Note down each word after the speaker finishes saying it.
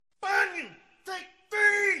take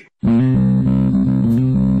three!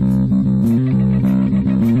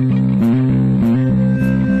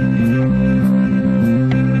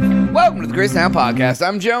 Welcome to the Chris Town Podcast.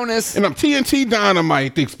 I'm Jonas. And I'm TNT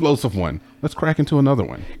Dynamite, the explosive one. Let's crack into another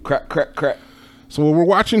one. Crack. So what we're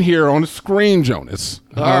watching here on the screen, Jonas.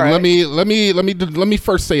 All right. Let me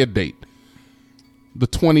first say a date. The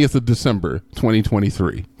 20th of December,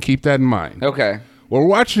 2023. Keep that in mind. Okay. What we're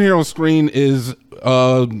watching here on screen is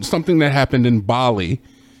something that happened in Bali,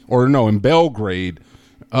 in Belgrade,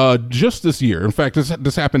 just this year. In fact,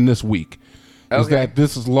 this happened this week. Is Okay. that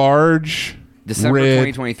this is large December red,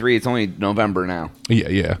 2023. It's only November now.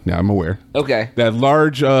 Yeah, I'm aware. Okay. That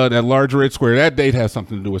large red square. That date has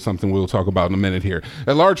something to do with something we'll talk about in a minute here.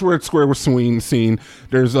 That large red square was seen.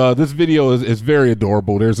 There's this video is very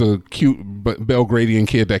adorable. There's a cute Belgradian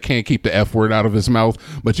kid that can't keep the F word out of his mouth,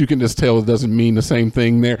 but you can just tell it doesn't mean the same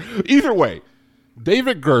thing there. Either way,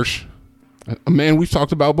 David Gersh, a man we've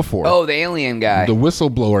talked about before. Oh, the alien guy. The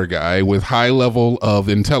whistleblower guy with high level of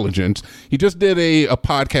intelligence. He just did a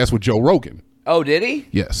podcast with Joe Rogan. Oh, did he?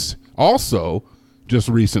 Yes. Also, just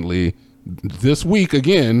recently, this week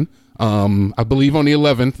again, I believe on the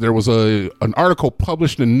 11th, there was an article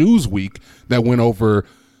published in Newsweek that went over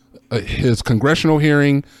his congressional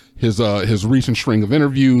hearing, his recent string of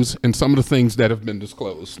interviews, and some of the things that have been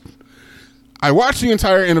disclosed. I watched the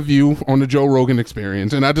entire interview on the Joe Rogan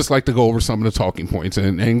Experience, and I just like to go over some of the talking points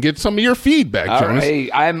and get some of your feedback, All Jonas.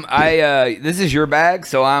 right. This is your bag,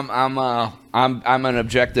 so I'm an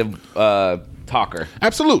objective talker.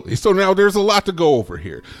 Absolutely. So now there's a lot to go over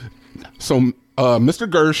here. So Mr.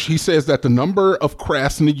 Gersh, he says that the number of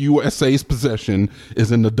crafts in the USA's possession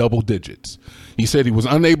is in the double digits. He said he was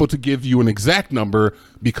unable to give you an exact number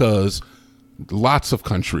because lots of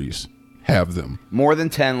countries have them. More than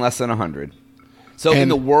 10, less than 100. So in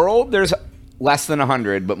the world, there's less than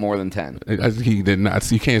 100, but more than 10. He did not.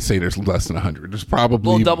 So you can't say there's less than 100. There's probably...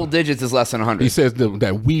 Well, double digits is less than 100. He says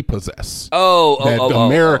that we possess. That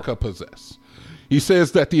America possess. He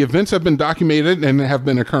says that the events have been documented and have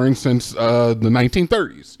been occurring since the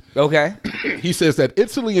 1930s. Okay. He says that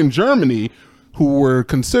Italy and Germany, who were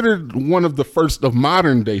considered one of the first of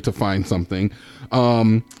modern day to find something,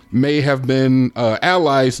 may have been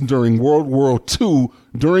allies during World War II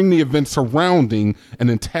during the events surrounding an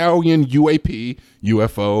Italian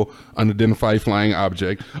UFO, unidentified flying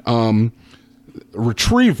object,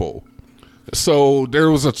 retrieval. So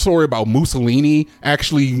there was a story about Mussolini.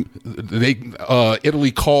 Actually,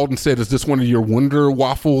 Italy called and said, "Is this one of your Wonder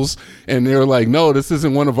Waffles?" And they were like, "No, this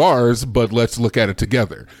isn't one of ours, but let's look at it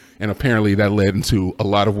together." And apparently that led into a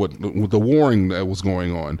lot of what the warring that was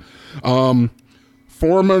going on.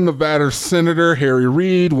 Former Nevada Senator Harry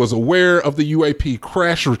Reid was aware of the UAP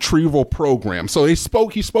crash retrieval program. So he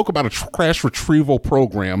spoke about a crash retrieval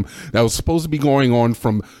program that was supposed to be going on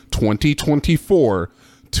from 2024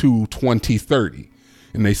 to 2030.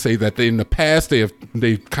 And they say that in the past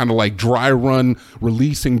they kind of like dry run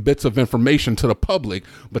releasing bits of information to the public,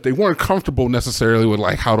 but they weren't comfortable necessarily with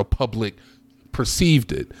like how the public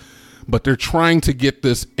perceived it. But they're trying to get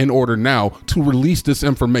this in order now to release this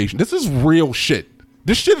information. This is real shit.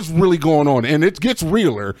 This shit is really going on, and it gets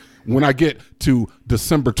realer when I get to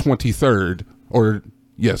December 23rd,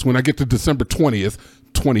 when I get to December 20th,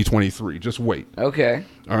 2023. Just wait. Okay.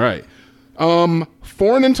 All right.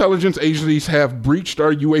 Foreign intelligence agencies have breached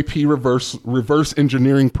our UAP reverse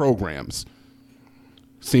engineering programs.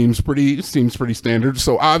 Seems pretty standard.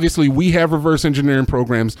 So obviously we have reverse engineering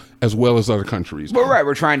programs as well as other countries. Well, right.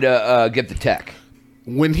 We're trying to get the tech.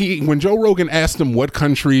 When Joe Rogan asked him what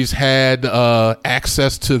countries had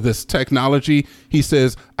access to this technology, he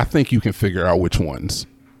says, "I think you can figure out which ones."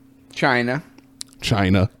 China,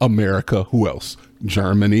 America, who else?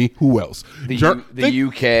 Germany, who else? The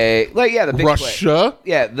UK, the big Russia,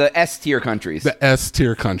 the S tier countries. The S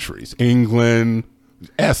tier countries, England,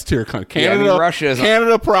 S tier countries. Canada,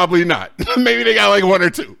 Canada, probably not. Maybe they got like one or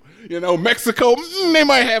two. Mexico, they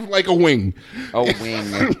might have like a wing. A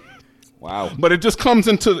wing. Wow. But it just comes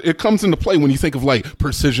into play when you think of like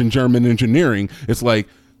precision German engineering. It's like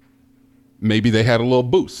maybe they had a little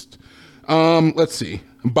boost. Let's see.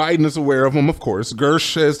 Biden is aware of them, of course.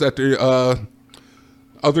 Gersh says that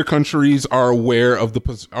other countries are aware of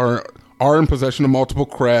are in possession of multiple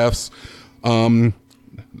crafts.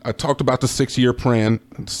 I talked about the 6-year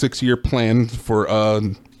plan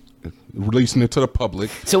for releasing it to the public.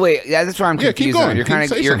 So wait, that's why I'm confused. Keep going. You're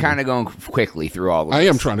kind of going quickly through all of this. I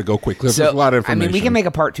am trying to go quickly. There's a lot of information. I mean, we can make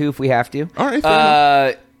a part 2 if we have to. All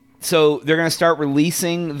right. So they're going to start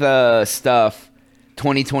releasing the stuff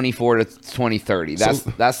 2024 to 2030. That's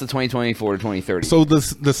the 2024 to 2030. So the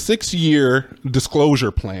 6-year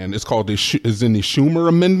disclosure plan is called is in the Schumer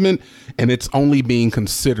amendment, and it's only being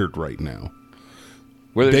considered right now.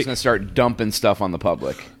 Where they're just going to start dumping stuff on the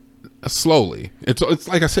public. Slowly. It's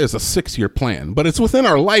like I said, it's a 6-year plan, but it's within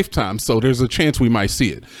our lifetime, so there's a chance we might see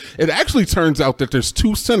it. It actually turns out that there's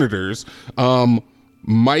 2 senators,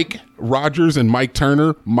 Mike Rogers and Mike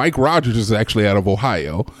Turner. Mike Rogers is actually out of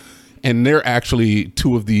Ohio, and they're actually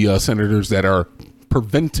 2 of the senators that are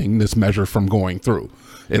preventing this measure from going through.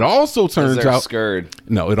 It also turns out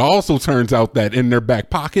it also turns out that in their back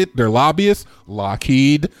pocket, their lobbyists,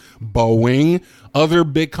 Lockheed, Boeing, other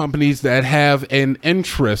big companies that have an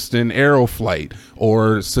interest in Aeroflight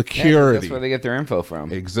or security. That's where they get their info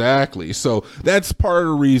from. Exactly. So that's part of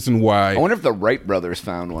the reason why. I wonder if the Wright brothers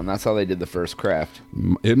found one. That's how they did the first craft.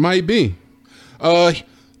 It might be.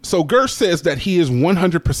 So Gersh says that he is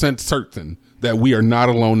 100% certain that we are not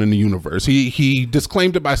alone in the universe. He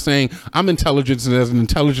disclaimed it by saying, I'm intelligence, and as an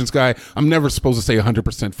intelligence guy, I'm never supposed to say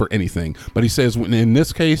 100% for anything. But he says, in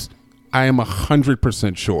this case, I am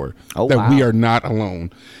 100% sure that we are not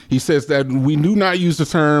alone. He says that we do not use the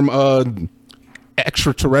term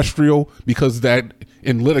extraterrestrial because that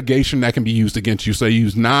in litigation that can be used against you. So they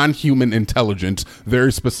use non-human intelligence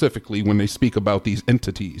very specifically when they speak about these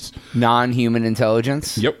entities. Non-human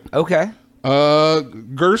intelligence? Yep. Okay.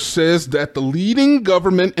 Gersh says that the leading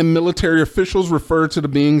government and military officials refer to the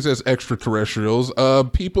beings as extraterrestrials.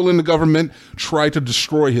 People in the government try to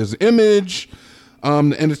destroy his image.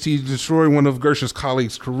 The entity destroyed one of Gersh's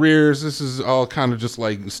colleagues' careers. This is all kind of just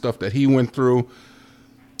like stuff that he went through.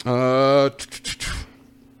 My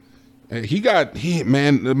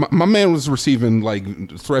man was receiving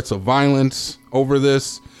like threats of violence over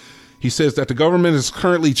this. He says that the government is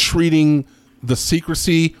currently treating the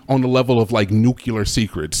secrecy on the level of like nuclear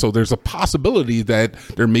secrets. So there's a possibility that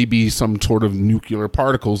there may be some sort of nuclear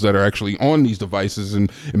particles that are actually on these devices,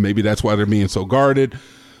 and maybe that's why they're being so guarded.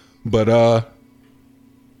 But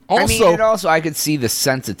also I could see the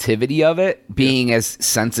sensitivity of it being as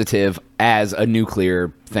sensitive as a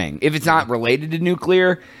nuclear thing. If it's not related to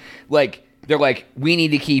nuclear, like they're like, we need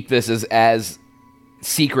to keep this as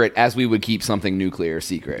secret as we would keep something nuclear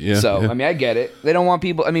secret. I mean, I get it. They don't want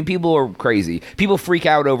people. I mean, people are crazy. People freak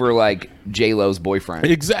out over like J-Lo's boyfriend.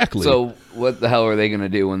 Exactly. So what the hell are they going to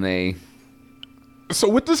do when they? So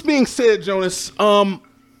with this being said, Jonas,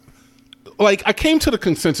 like I came to the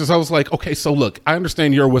consensus. I was like, okay, so look, I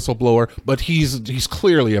understand you're a whistleblower, but he's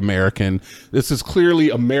clearly American. This is clearly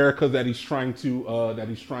America that he's trying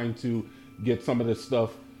to get some of this stuff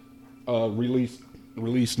released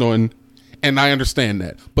on. And I understand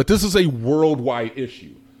that. But this is a worldwide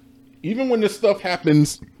issue. Even when this stuff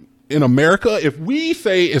happens in America, if we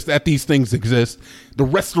say is that these things exist, the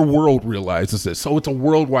rest of the world realizes it. So it's a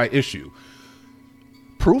worldwide issue.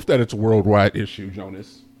 Proof that it's a worldwide issue,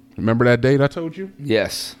 Jonas. Remember that date I told you?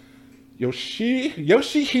 Yes.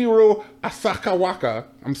 Yoshihiro Asakawa.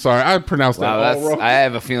 I'm sorry, I pronounced that all wrong. I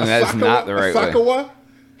have a feeling that's not the right way.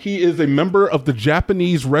 He is a member of the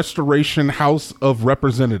Japanese Restoration House of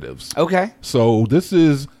Representatives. Okay. So this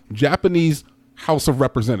is Japanese House of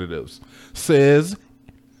Representatives. Says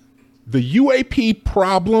the UAP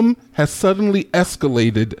problem has suddenly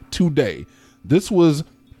escalated today. This was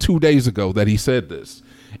 2 days ago that he said this.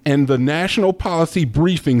 And the national policy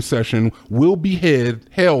briefing session will be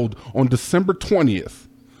held on December 20th.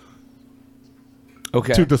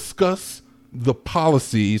 Okay. To discuss the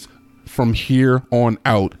policies from here on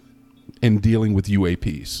out in dealing with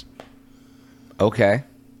UAPs. Okay.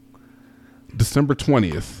 December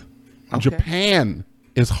 20th. Okay. Japan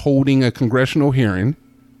is holding a congressional hearing,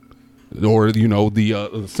 or,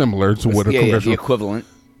 the similar to what a congressional... the equivalent.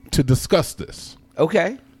 To discuss this.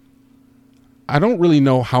 Okay. I don't really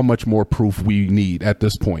know how much more proof we need at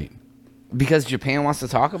this point. Because Japan wants to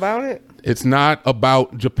talk about it? It's not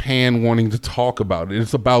about Japan wanting to talk about it.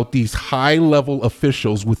 It's about these high-level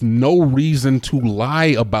officials with no reason to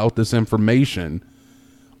lie about this information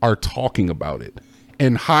are talking about it.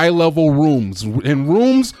 In high-level rooms, in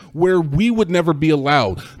rooms where we would never be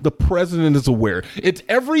allowed. The president is aware. It's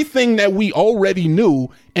everything that we already knew,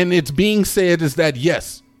 and it's being said is that,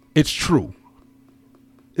 yes, it's true.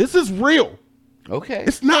 This is real. Okay.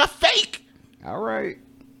 It's not fake. All right.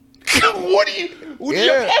 What do you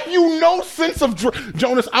have you no sense of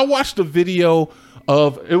Jonas? I watched a video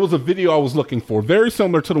it was a video I was looking for, very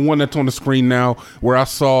similar to the one that's on the screen now, where I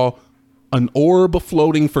saw an orb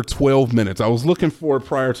floating for 12 minutes. I was looking for it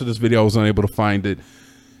prior to this video. I was unable to find it.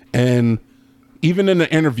 And even in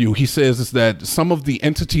the interview, he says is that some of the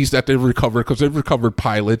entities that they've recovered, because they've recovered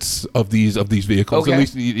pilots of these vehicles. Okay. At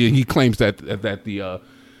least he claims that the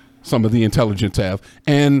some of the intelligence have,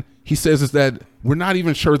 and he says is that we're not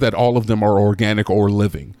even sure that all of them are organic or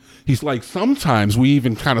living. He's like, sometimes we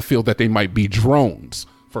even kind of feel that they might be drones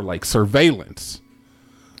for like surveillance.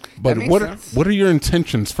 But what are your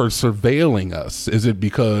intentions for surveilling us? Is it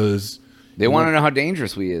because they want to know how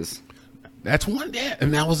dangerous we is? That's one, yeah,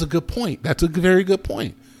 and that was a good point. That's a very good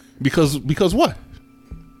point. Because what?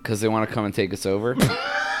 Because they want to come and take us over.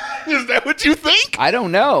 Is that what you think? I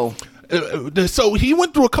don't know. So he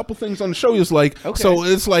went through a couple things on the show. He was like, Okay. So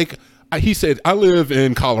it's like, he said, I live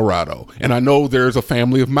in Colorado, and I know there's a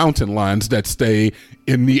family of mountain lions that stay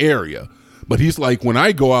in the area. But he's like, when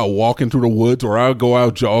I go out walking through the woods or I go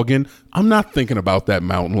out jogging, I'm not thinking about that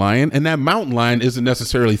mountain lion, and that mountain lion isn't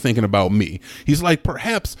necessarily thinking about me. He's like,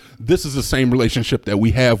 perhaps this is the same relationship that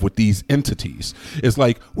we have with these entities. It's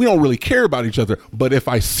like, we don't really care about each other, but if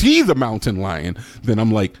I see the mountain lion, then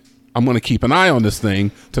I'm like, I'm going to keep an eye on this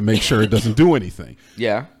thing to make sure it doesn't do anything.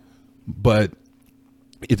 Yeah. But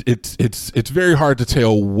it's very hard to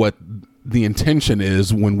tell what the intention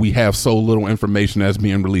is when we have so little information that's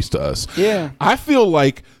being released to us. Yeah. I feel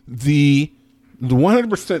like the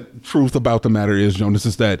 100% truth about the matter is, Jonas,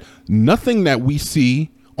 is that nothing that we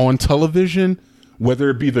see on television,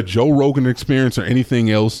 whether it be the Joe Rogan Experience or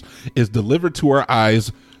anything else, is delivered to our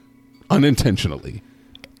eyes unintentionally.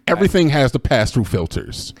 Everything has to pass through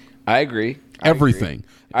filters. I agree. Everything.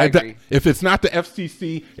 I agree. If it's not the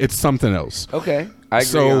FCC, it's something else. Okay. I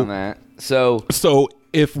agree on that. So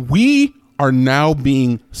if we are now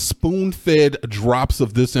being spoon-fed drops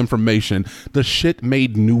of this information, the shit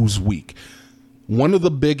made Newsweek, one of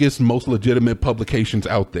the biggest, most legitimate publications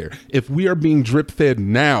out there. If we are being drip-fed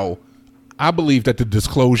now, I believe that the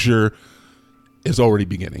disclosure is already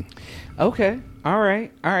beginning. Okay. All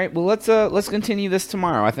right. Well, let's continue this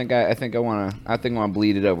tomorrow. I think I want to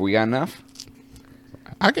bleed it over. We got enough?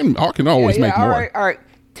 I can always make more. All right.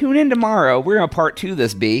 Tune in tomorrow. We're going to part 2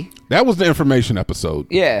 this, B. That was the information episode.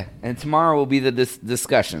 Yeah, and tomorrow will be the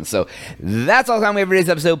discussion. So that's all the time we have for today's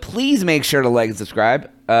episode. Please make sure to like and subscribe.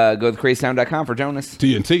 Go to crazytown.com for Jonas.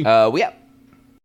 TNT. We out.